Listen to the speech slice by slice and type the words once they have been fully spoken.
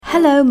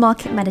Hello,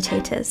 market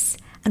meditators,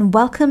 and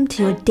welcome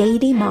to your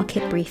daily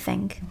market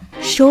briefing.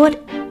 Short,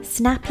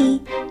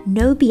 snappy,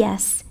 no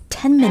BS,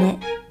 10-minute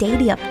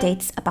daily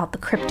updates about the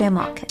crypto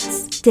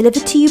markets.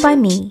 Delivered to you by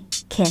me,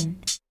 Kin.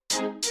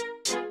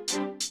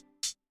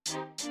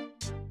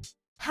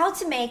 How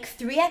to make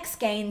 3x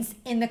gains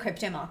in the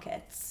crypto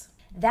markets.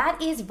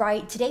 That is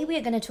right. Today we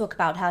are going to talk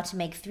about how to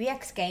make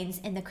 3x gains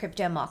in the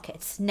crypto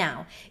markets.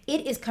 Now,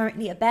 it is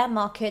currently a bear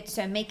market,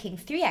 so making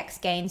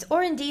 3x gains,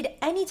 or indeed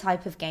any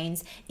type of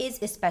gains,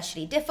 is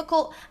especially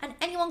difficult, and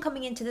anyone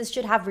coming into this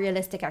should have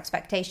realistic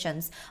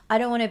expectations. I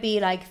don't want to be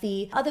like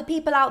the other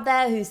people out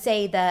there who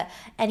say that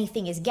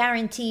anything is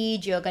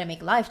guaranteed, you're going to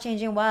make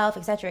life-changing wealth,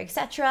 etc.,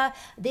 etc.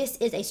 This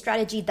is a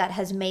strategy that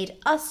has made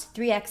us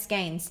 3x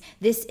gains.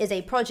 This is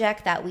a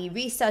project that we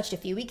researched a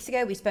few weeks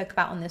ago, we spoke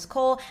about on this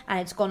call, and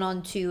it's gone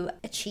on to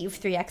achieve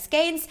 3x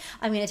gains.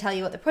 I'm going to tell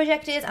you what the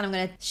project is, and I'm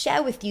going to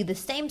share with you the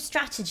same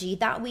strategy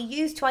that we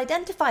used to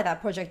identify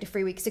that project a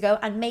few weeks ago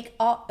and make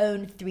our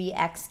own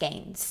 3x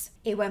gains.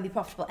 It won't be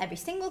profitable every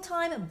single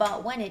time,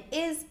 but when it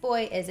is,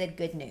 boy, is it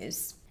good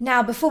news.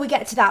 Now, before we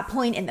get to that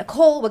point in the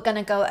call, we're going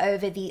to go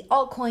over the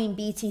altcoin,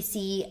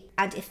 BTC,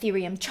 and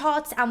Ethereum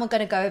charts, and we're going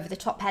to go over the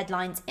top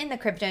headlines in the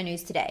crypto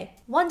news today.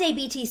 One-day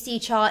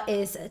BTC chart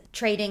is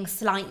trading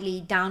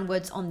slightly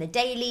downwards on the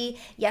daily.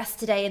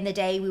 Yesterday in the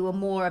day, we were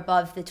more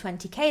above the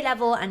 20K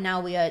level, and now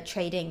we are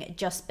trading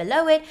just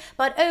below it.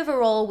 But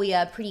overall, we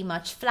are pretty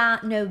much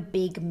flat, no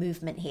big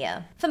movement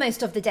here. For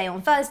most of the day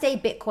on Thursday,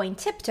 Bitcoin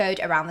tiptoed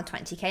around the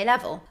 20K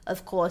level.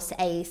 Of course,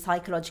 a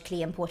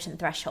psychologically important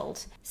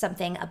threshold.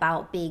 Something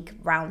about big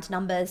round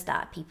numbers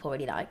that people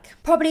really like.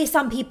 Probably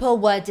some people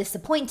were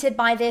disappointed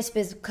by this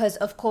because,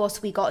 of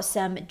course, we got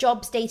some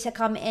jobs data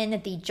come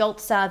in, the JOLT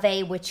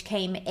survey, which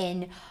came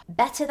in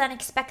better than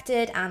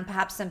expected, and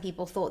perhaps some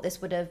people thought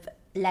this would have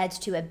led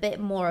to a bit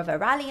more of a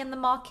rally in the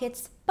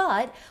markets.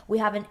 But we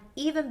have an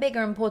even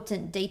bigger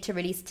important data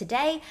release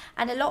today,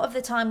 and a lot of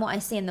the time what I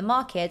see in the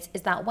markets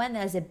is that when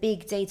there's a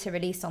big data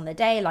release on the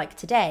day, like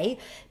today,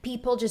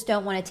 people just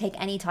don't want to take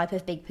any type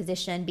of big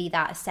position, be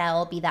that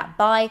sell, be that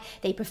buy.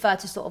 They prefer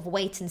to sort of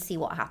wait and see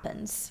what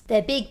happens.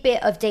 The big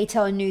bit of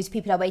data and news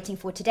people are waiting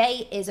for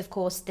today is, of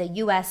course, the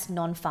US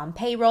non-farm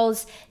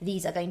payrolls.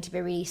 These are going to be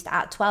released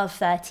at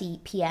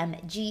 12:30 p.m.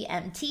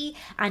 GMT,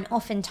 and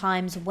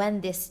oftentimes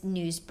when this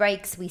news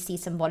breaks, we see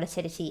some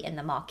volatility in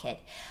the market.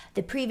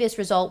 The previous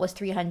result was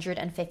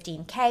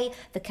 315K.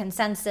 The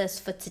consensus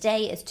for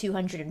today is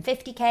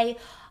 250K.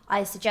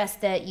 I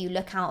suggest that you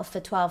look out for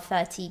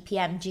 12:30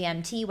 p.m.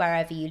 GMT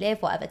wherever you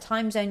live, whatever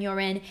time zone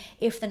you're in.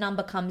 If the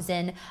number comes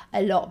in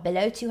a lot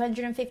below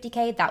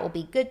 250K, that will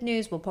be good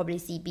news. We'll probably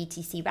see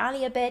BTC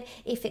rally a bit.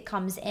 If it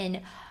comes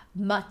in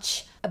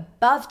much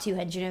above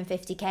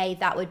 250K,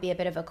 that would be a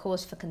bit of a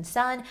cause for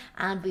concern,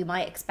 and we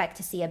might expect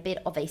to see a bit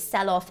of a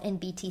sell-off in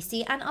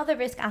BTC and other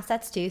risk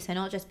assets too. So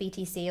not just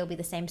BTC, it'll be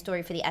the same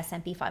story for the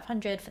S&P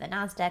 500, for the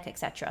Nasdaq,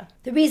 etc.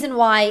 The reason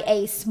why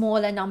a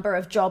smaller number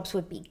of jobs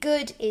would be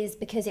good is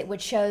because it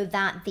would show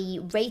that the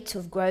rate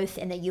of growth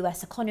in the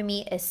US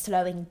economy is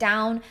slowing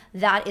down.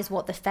 That is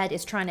what the Fed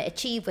is trying to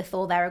achieve with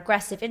all their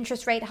aggressive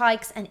interest rate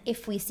hikes, and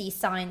if we see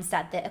signs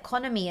that the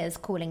economy is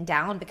cooling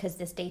down, because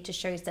this data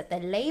shows that the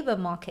labor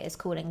market is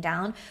cooling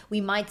down, we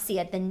might see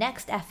at the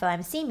next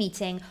FOMC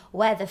meeting,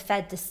 where the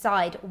Fed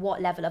decide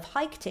what level of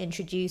hike to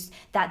introduce,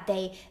 that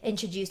they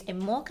introduce a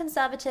more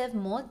conservative,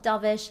 more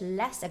dovish,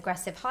 less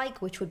aggressive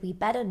hike, which would be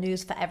better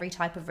news for every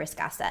type of risk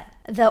asset.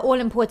 The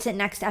all-important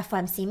next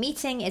FOMC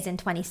meeting is in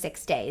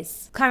 26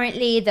 days.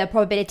 Currently, the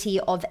probability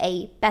of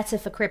a better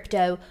for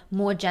crypto,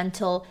 more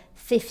gentle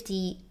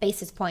 50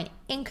 basis point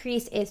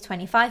increase is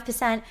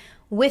 25%,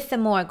 with the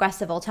more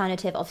aggressive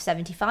alternative of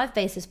 75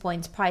 basis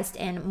points priced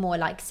in more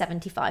like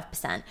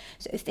 75%.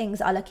 So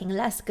things are looking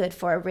less good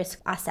for a risk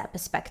asset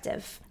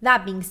perspective.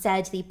 That being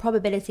said, the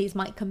probabilities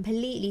might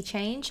completely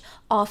change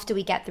after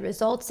we get the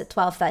results at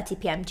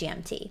 12:30 p.m.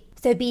 GMT.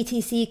 So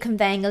BTC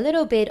conveying a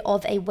little bit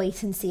of a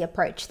wait and see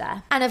approach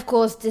there. And of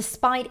course,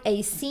 despite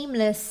a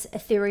seamless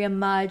Ethereum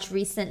merge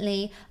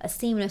recently, a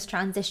seamless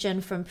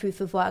transition from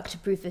proof of work to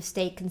proof of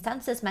stake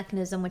consensus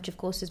mechanism, which of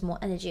course is more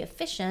energy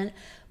efficient,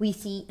 we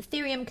see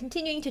Ethereum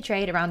continuing to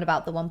trade around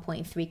about the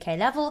 1.3K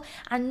level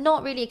and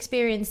not really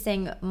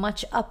experiencing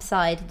much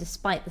upside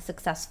despite the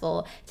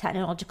successful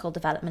technological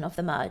development of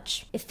the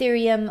merge.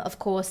 Ethereum, of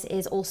course,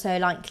 is also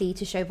likely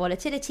to show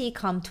volatility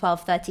come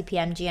 12:30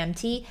 p.m.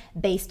 GMT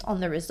based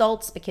on the results,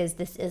 because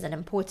this is an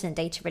important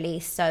data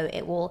release, so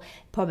it will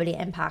probably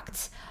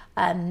impact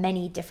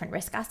many different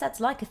risk assets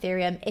like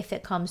Ethereum if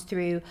it comes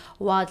through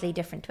wildly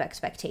different to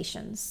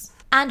expectations.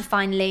 And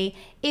finally,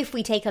 if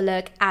we take a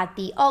look at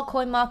the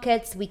altcoin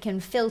markets, we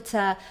can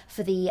filter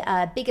for the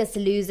biggest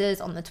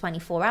losers on the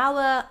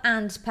 24-hour,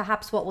 and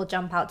perhaps what will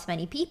jump out to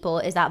many people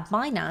is that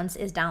Binance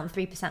is down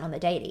 3% on the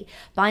daily.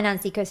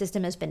 Binance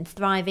ecosystem has been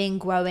thriving,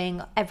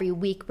 growing every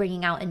week,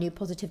 bringing out a new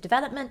positive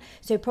development.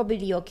 So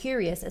probably you're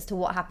curious as to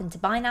what happened to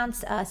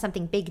Binance.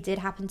 Something big did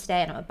happen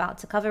today, and I'm about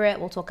to cover it.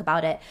 We'll talk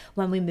about it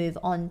when we move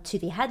on to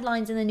the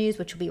headlines in the news,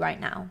 which will be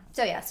right now.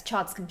 So yes,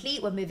 charts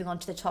complete. We're moving on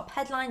to the top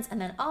headlines, and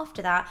then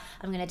after that,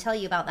 I'm going to tell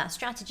you about that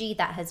strategy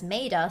that has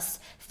made us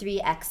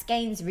 3x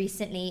gains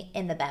recently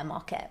in the bear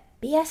market.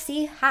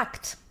 BSC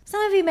hacked.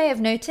 Some of you may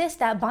have noticed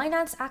that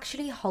Binance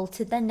actually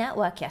halted their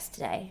network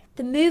yesterday.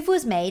 The move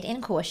was made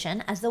in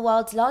caution as the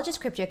world's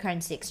largest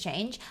cryptocurrency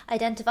exchange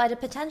identified a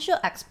potential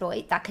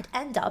exploit that could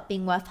end up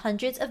being worth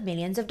hundreds of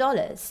millions of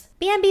dollars.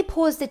 BNB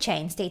paused the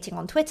chain, stating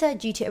on Twitter,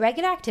 due to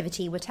irregular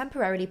activity, we're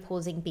temporarily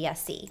pausing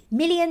BSC.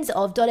 Millions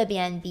of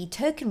 $BNB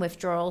token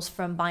withdrawals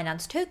from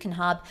Binance Token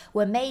Hub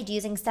were made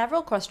using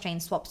several cross-chain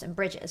swaps and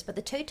bridges, but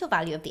the total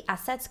value of the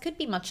assets could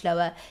be much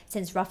lower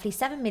since roughly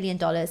 $7 million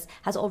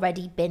has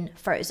already been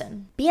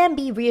frozen.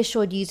 BNB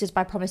reassured users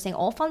by promising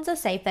all funds are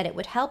safe that it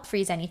would help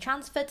freeze any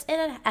transfers in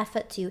an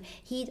effort to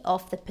head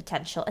off the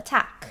potential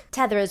attack.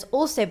 Tether has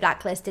also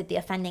blacklisted the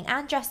offending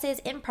addresses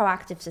in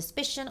proactive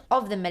suspicion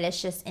of the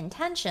malicious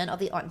intention of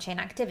the on-chain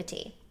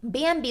activity.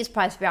 BNB's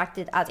price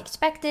reacted as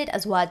expected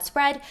as word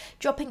spread,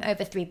 dropping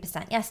over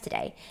 3%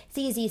 yesterday.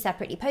 CZ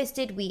separately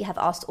posted, we have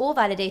asked all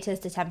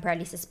validators to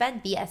temporarily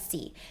suspend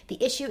BSC.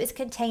 The issue is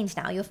contained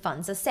now, your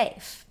funds are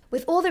safe.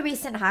 With all the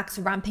recent hacks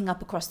ramping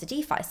up across the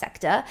DeFi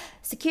sector,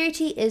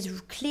 security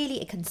is clearly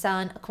a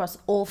concern across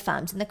all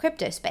firms in the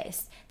crypto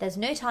space. There's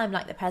no time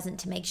like the present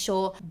to make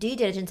sure due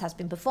diligence has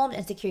been performed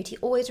and security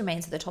always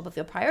remains at the top of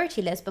your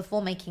priority list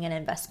before making an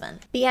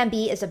investment.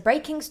 BNB is a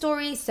breaking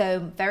story,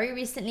 so very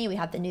recently we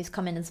had the news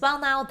come in as well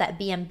now that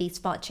BNB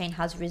Smart Chain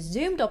has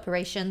resumed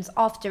operations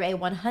after a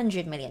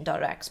 $100 million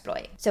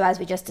exploit. So as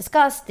we just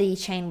discussed, the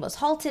chain was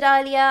halted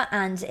earlier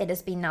and it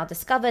has been now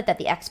discovered that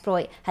the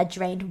exploit had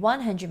drained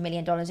 $100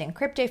 million in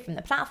crypto from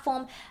the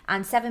platform,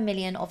 and 7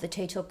 million of the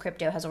total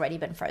crypto has already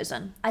been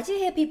frozen. I do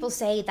hear people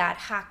say that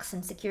hacks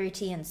and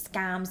security and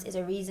scams is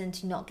a reason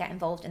to not get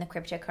involved in the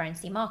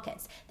cryptocurrency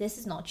markets. This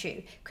is not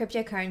true.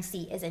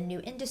 Cryptocurrency is a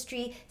new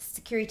industry.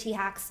 Security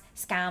hacks,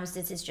 scams,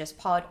 this is just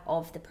part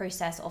of the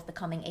process of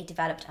becoming a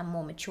developed and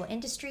more mature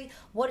industry.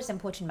 What is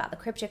important about the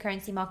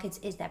cryptocurrency markets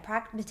is their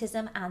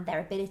pragmatism and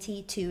their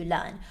ability to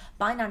learn.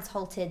 Binance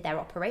halted their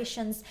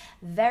operations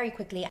very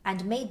quickly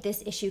and made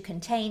this issue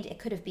contained. It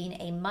could have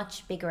been a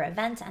much bigger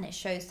event, and it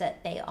shows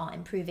that they are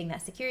improving their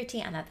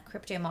security and that the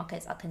crypto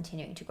markets are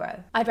continuing to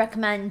grow. I'd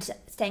recommend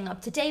staying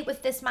up to date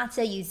with this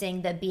matter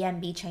using the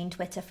BNB chain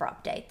Twitter for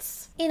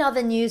updates. In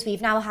other news,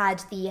 we've now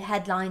had the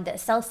headline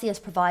that Celsius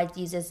provides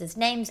users'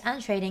 names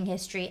and trading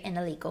history in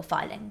a legal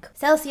filing.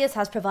 Celsius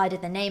has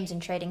provided the names and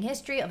trading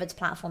history of its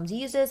platform's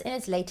users in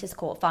its latest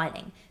court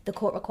filing. The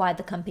court required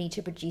the company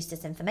to produce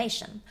this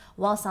information.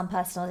 While some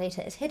personal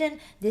data is hidden,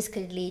 this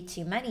could lead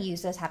to many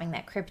users having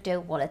their crypto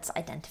wallets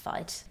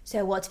identified.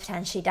 So what's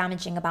potentially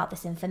damaging about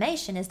this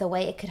information is the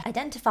way it could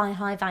identify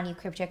high-value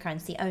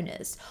cryptocurrency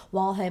owners.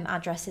 While home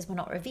addresses were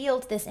not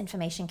revealed, this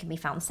information can be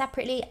found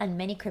separately, and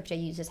many crypto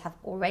users have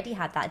already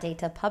had that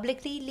data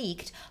publicly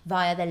leaked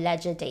via the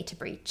Ledger data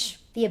breach.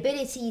 The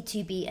ability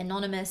to be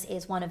anonymous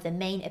is one of the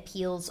main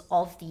appeals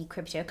of the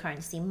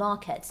cryptocurrency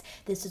markets.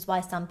 This is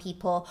why some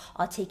people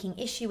are taking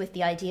issue with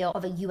the idea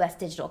of a US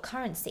digital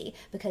currency,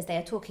 because they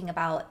are talking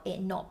about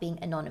it not being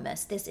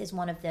anonymous. This is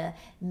one of the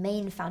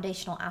main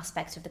foundational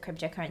aspects of the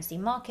cryptocurrency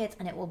market,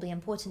 and it will be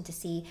important to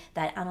see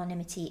that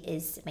anonymity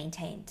is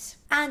maintained.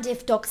 And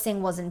if doxing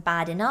wasn't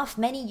bad enough,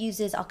 many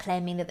users are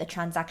claiming that the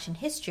transaction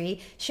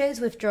history shows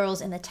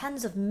withdrawals in the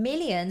tens of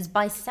millions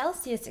by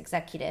Celsius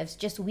executives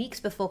just weeks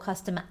before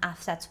customer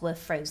assets were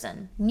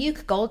frozen.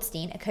 Nuke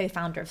Goldstein, a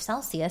co-founder of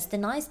Celsius,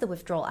 denies the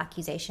withdrawal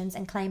accusations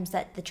and claims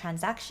that the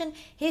transaction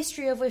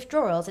history of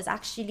withdrawals is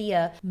actually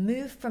a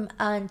move from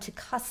earn to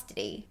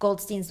custody.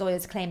 Goldstein's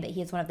lawyers claim that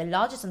he is one of the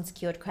largest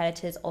unsecured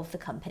creditors of the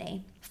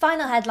company.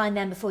 Final headline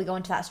then before we go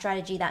into that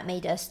strategy that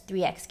made us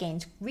 3x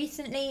gains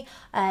recently.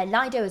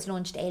 Lido has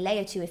launched a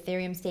layer 2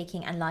 Ethereum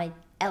staking and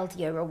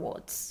LDO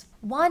rewards.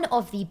 One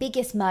of the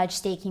biggest merge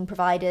staking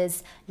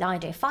providers,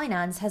 Lido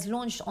Finance, has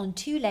launched on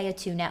 2 layer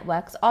 2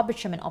 networks,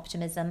 Arbitrum and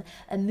Optimism,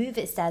 a move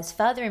it says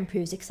further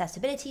improves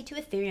accessibility to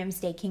Ethereum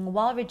staking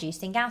while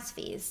reducing gas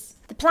fees.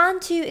 The plan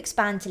to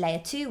expand to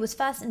Layer 2 was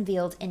first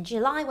unveiled in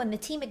July when the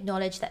team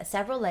acknowledged that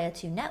several Layer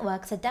 2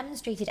 networks had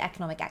demonstrated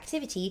economic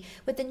activity,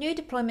 with the new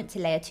deployment to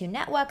Layer 2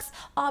 networks,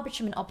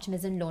 Arbitrum and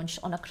Optimism, launched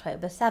on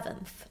October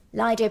 7th.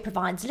 Lido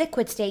provides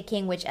liquid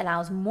staking, which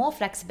allows more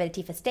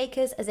flexibility for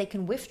stakers as they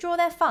can withdraw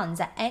their funds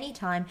at any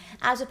time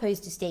as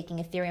opposed to staking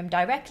Ethereum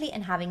directly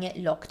and having it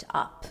locked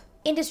up.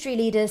 Industry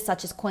leaders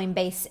such as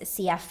Coinbase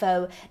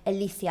CFO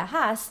Alicia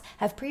Haas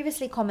have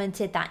previously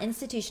commented that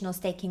institutional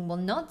staking will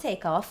not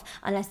take off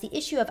unless the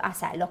issue of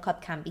asset lockup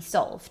can be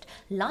solved.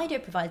 Lido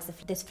provides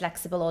this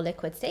flexible or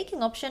liquid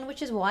staking option,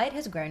 which is why it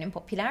has grown in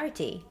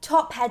popularity.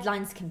 Top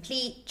headlines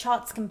complete,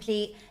 charts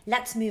complete.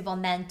 Let's move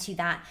on then to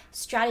that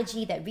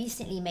strategy that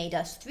recently made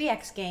us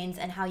 3x gains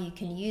and how you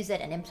can use it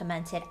and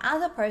implement it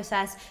as a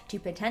process to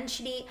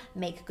potentially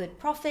make good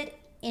profit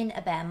in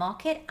a bear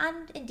market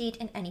and indeed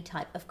in any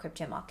type of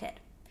crypto market.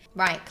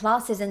 Right,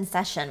 class is in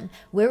session.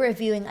 We're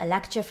reviewing a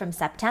lecture from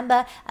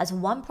September as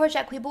one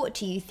project we brought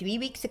to you 3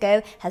 weeks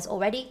ago has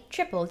already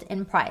tripled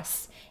in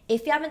price.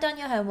 If you haven't done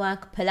your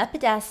homework, pull up a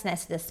desk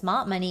next to the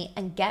smart money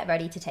and get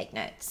ready to take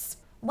notes.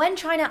 When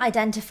trying to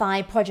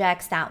identify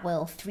projects that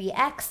will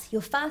 3x,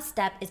 your first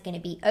step is going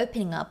to be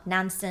opening up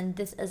Nansen.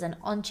 This is an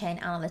on-chain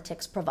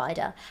analytics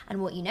provider.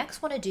 And what you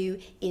next want to do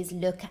is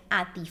look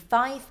at the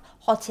 5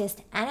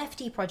 hottest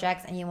NFT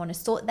projects, and you want to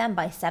sort them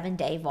by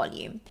 7-day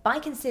volume. By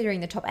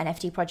considering the top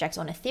NFT projects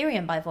on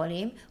Ethereum by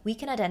volume, we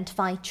can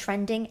identify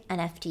trending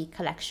NFT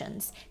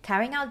collections,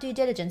 carrying out due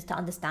diligence to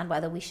understand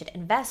whether we should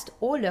invest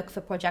or look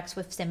for projects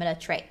with similar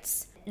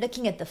traits.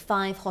 Looking at the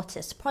 5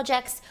 hottest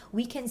projects,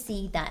 we can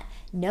see that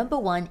number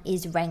 1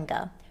 is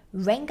Renga.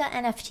 Renga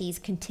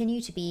NFTs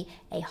continue to be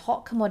a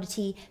hot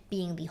commodity,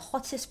 being the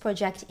hottest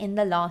project in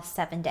the last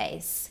 7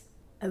 days.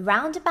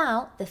 Around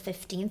about the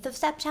 15th of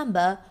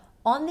September,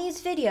 on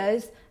these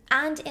videos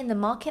and in the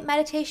Market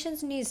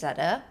Meditations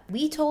newsletter,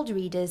 we told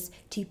readers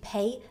to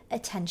pay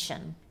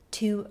attention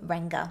to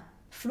Renga.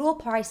 Floor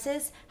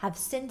prices have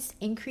since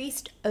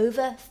increased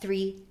over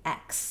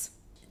 3x.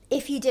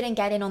 If you didn't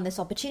get in on this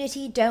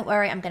opportunity, don't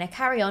worry, I'm going to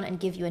carry on and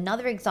give you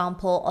another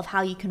example of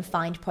how you can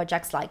find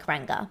projects like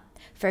Renga.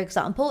 For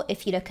example,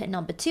 if you look at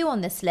number 2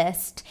 on this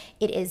list,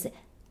 it is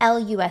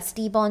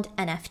LUSD Bond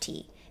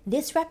NFT.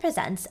 This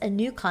represents a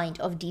new kind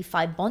of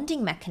DeFi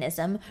bonding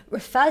mechanism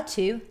referred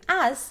to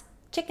as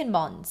chicken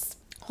bonds.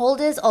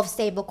 Holders of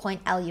stablecoin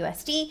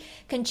LUSD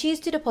can choose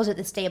to deposit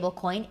the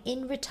stablecoin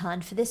in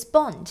return for this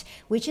bond,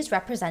 which is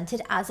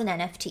represented as an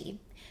NFT.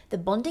 The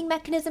bonding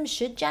mechanism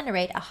should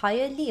generate a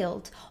higher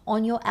yield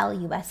on your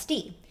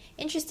LUSD.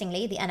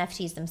 Interestingly, the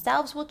NFTs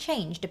themselves will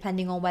change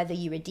depending on whether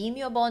you redeem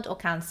your bond or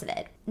cancel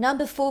it.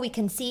 Number 4 we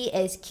can see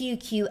is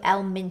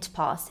QQL Mint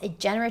Pass, a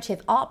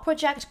generative art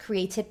project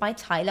created by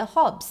Tyler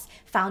Hobbs,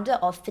 founder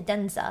of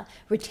Fidenza,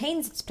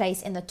 retains its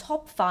place in the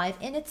top 5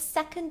 in its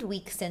 2nd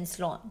week since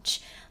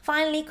launch.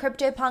 Finally,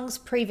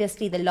 CryptoPunks,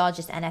 previously the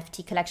largest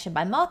NFT collection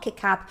by market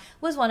cap,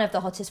 was one of the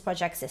hottest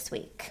projects this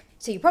week.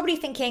 So you're probably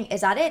thinking,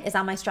 is that it? Is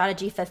that my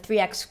strategy for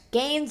 3x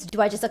gains?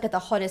 Do I just look at the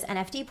hottest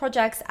NFT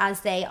projects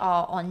as they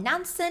are on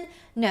Nansen?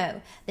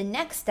 No. The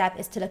next step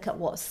is to look at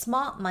what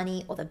smart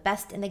money or the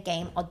best in the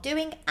game are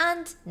doing,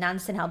 and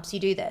Nansen helps you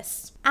do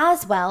this.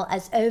 As well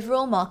as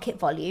overall market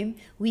volume,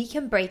 we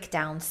can break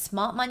down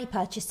smart money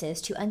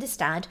purchases to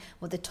understand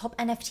what the top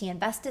NFT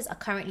investors are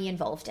currently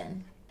involved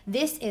in.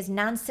 This is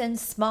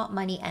Nansen's smart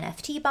money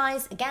NFT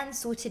buys, again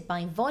sorted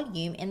by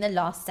volume in the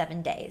last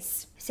 7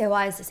 days. So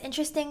why is this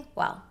interesting?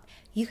 Well,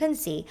 you can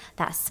see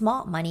that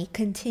smart money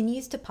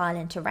continues to pile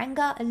into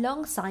Renga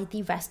alongside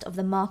the rest of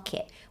the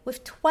market,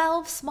 with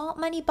 12 smart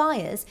money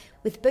buyers,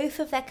 with both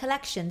of their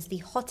collections the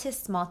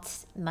hottest smart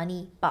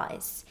money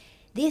buys.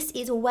 This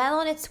is well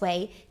on its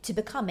way to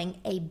becoming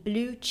a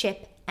blue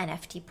chip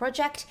NFT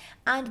project,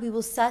 and we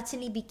will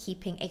certainly be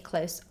keeping a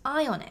close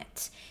eye on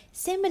it.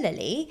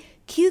 Similarly,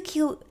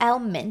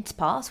 QQL Mint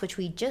Pass, which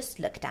we just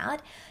looked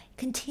at,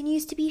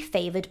 continues to be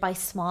favored by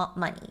smart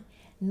money,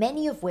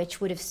 many of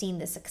which would have seen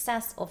the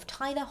success of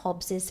Tyler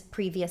Hobbs'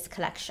 previous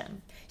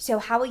collection. So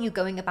how are you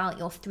going about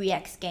your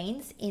 3x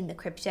gains in the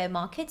crypto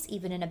markets?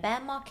 Even in a bear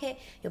market,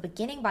 you're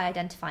beginning by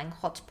identifying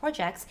hot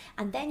projects,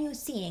 and then you're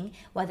seeing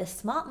whether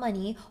smart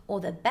money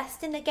or the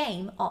best in the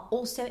game are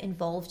also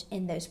involved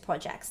in those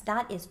projects.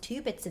 That is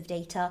 2 bits of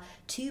data,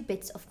 2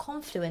 bits of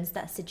confluence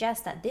that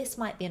suggest that this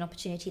might be an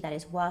opportunity that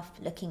is worth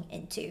looking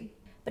into.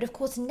 But of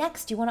course,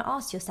 next you want to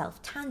ask yourself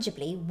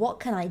tangibly, what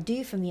can I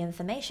do from the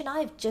information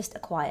I've just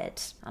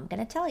acquired? I'm going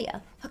to tell you.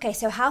 Okay,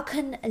 so how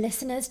can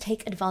listeners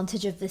take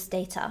advantage of this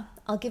data?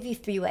 I'll give you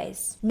 3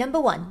 ways. Number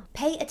 1,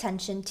 pay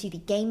attention to the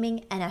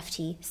gaming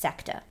NFT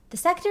sector. The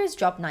sector has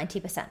dropped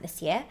 90%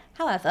 this year,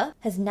 however,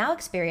 has now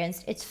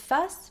experienced its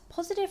first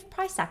positive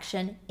price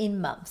action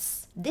in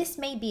months. This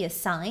may be a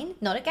sign,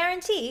 not a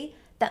guarantee,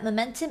 that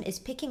momentum is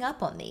picking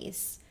up on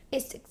these.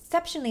 It's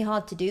exceptionally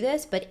hard to do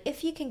this, but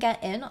if you can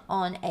get in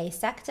on a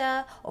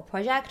sector or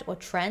project or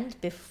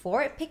trend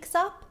before it picks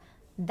up,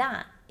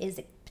 that is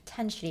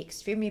potentially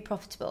extremely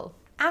profitable.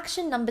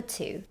 Action number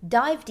 2,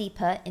 dive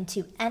deeper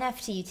into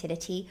NFT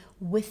utility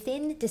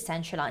within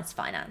decentralized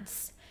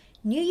finance.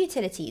 New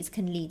utilities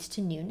can lead to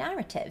new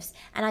narratives,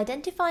 and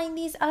identifying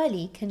these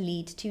early can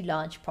lead to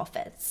large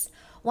profits.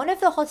 One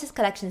of the hottest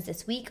collections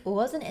this week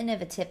was an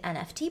innovative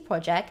NFT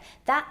project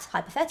that,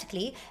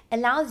 hypothetically,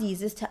 allows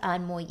users to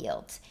earn more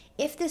yield.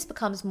 If this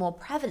becomes more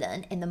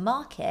prevalent in the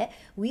market,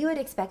 we would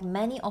expect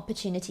many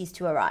opportunities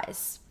to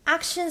arise.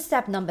 Action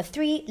step number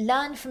 3,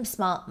 learn from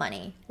smart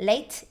money.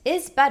 Late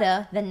is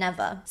better than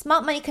never.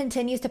 Smart money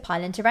continues to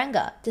pile into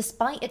Renga,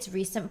 despite its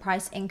recent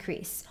price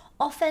increase.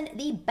 Often,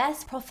 the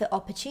best profit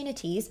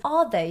opportunities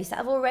are those that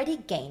have already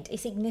gained a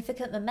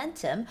significant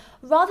momentum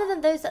rather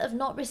than those that have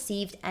not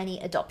received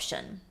any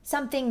adoption.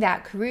 Something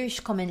that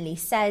Karush commonly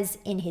says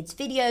in his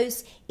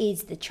videos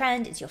is the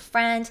trend is your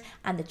friend,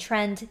 and the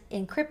trend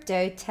in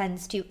crypto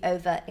tends to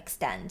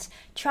overextend.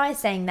 Try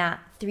saying that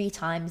 3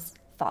 times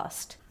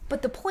fast.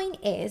 But the point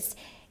is,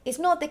 it's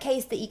not the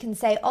case that you can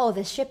say, oh,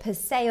 the ship has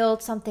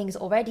sailed, something's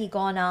already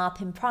gone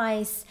up in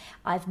price,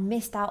 I've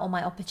missed out on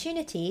my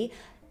opportunity.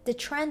 the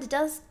trend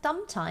does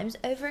sometimes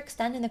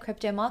overextend in the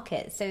crypto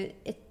market. So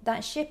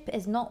that ship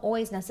is not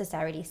always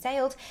necessarily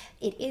sailed.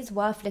 It is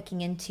worth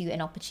looking into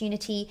an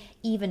opportunity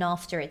even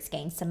after it's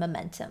gained some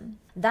momentum.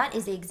 That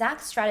is the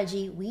exact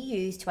strategy we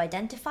used to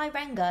identify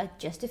Renga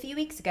just a few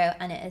weeks ago,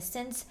 and it has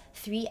since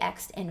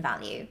 3x'd in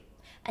value.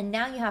 And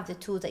now you have the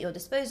tools at your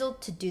disposal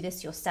to do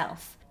this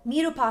yourself.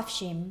 Miru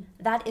Pafshim,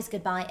 that is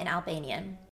goodbye in Albanian.